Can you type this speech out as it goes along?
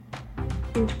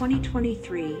In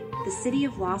 2023, the city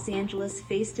of Los Angeles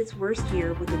faced its worst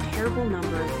year with a terrible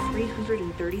number of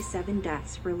 337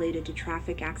 deaths related to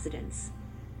traffic accidents.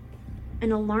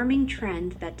 An alarming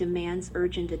trend that demands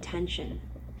urgent attention.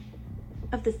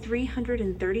 Of the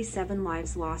 337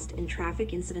 lives lost in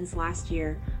traffic incidents last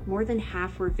year, more than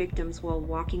half were victims while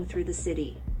walking through the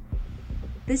city.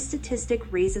 This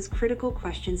statistic raises critical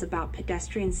questions about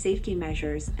pedestrian safety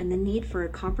measures and the need for a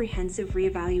comprehensive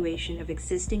reevaluation of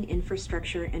existing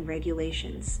infrastructure and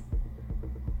regulations.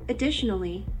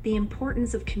 Additionally, the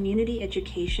importance of community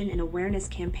education and awareness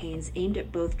campaigns aimed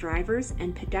at both drivers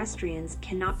and pedestrians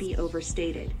cannot be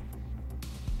overstated,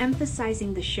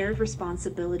 emphasizing the shared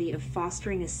responsibility of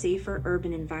fostering a safer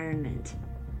urban environment.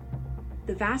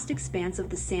 The vast expanse of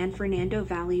the San Fernando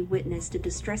Valley witnessed a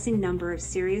distressing number of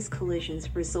serious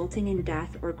collisions resulting in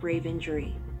death or grave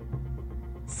injury.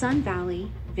 Sun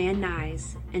Valley, Van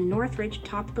Nuys, and Northridge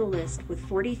topped the list with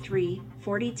 43,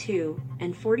 42,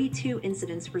 and 42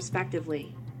 incidents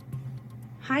respectively,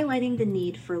 highlighting the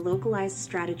need for localized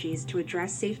strategies to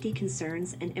address safety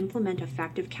concerns and implement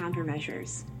effective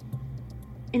countermeasures.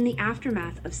 In the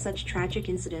aftermath of such tragic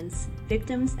incidents,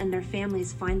 victims and their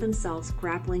families find themselves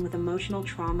grappling with emotional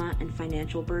trauma and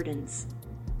financial burdens.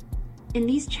 In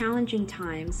these challenging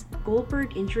times,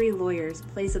 Goldberg Injury Lawyers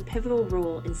plays a pivotal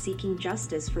role in seeking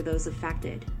justice for those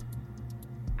affected.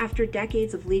 After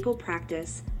decades of legal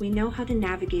practice, we know how to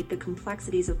navigate the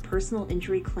complexities of personal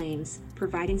injury claims,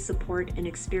 providing support and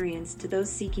experience to those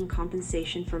seeking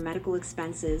compensation for medical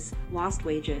expenses, lost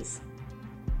wages,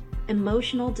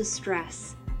 emotional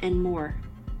distress, and more.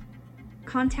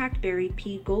 Contact Barry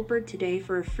P. Goldberg today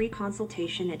for a free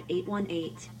consultation at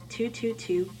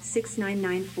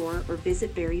 818-222-6994 or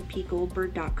visit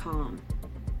barrypgoldberg.com.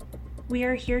 We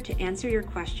are here to answer your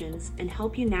questions and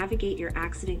help you navigate your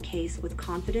accident case with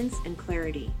confidence and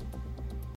clarity.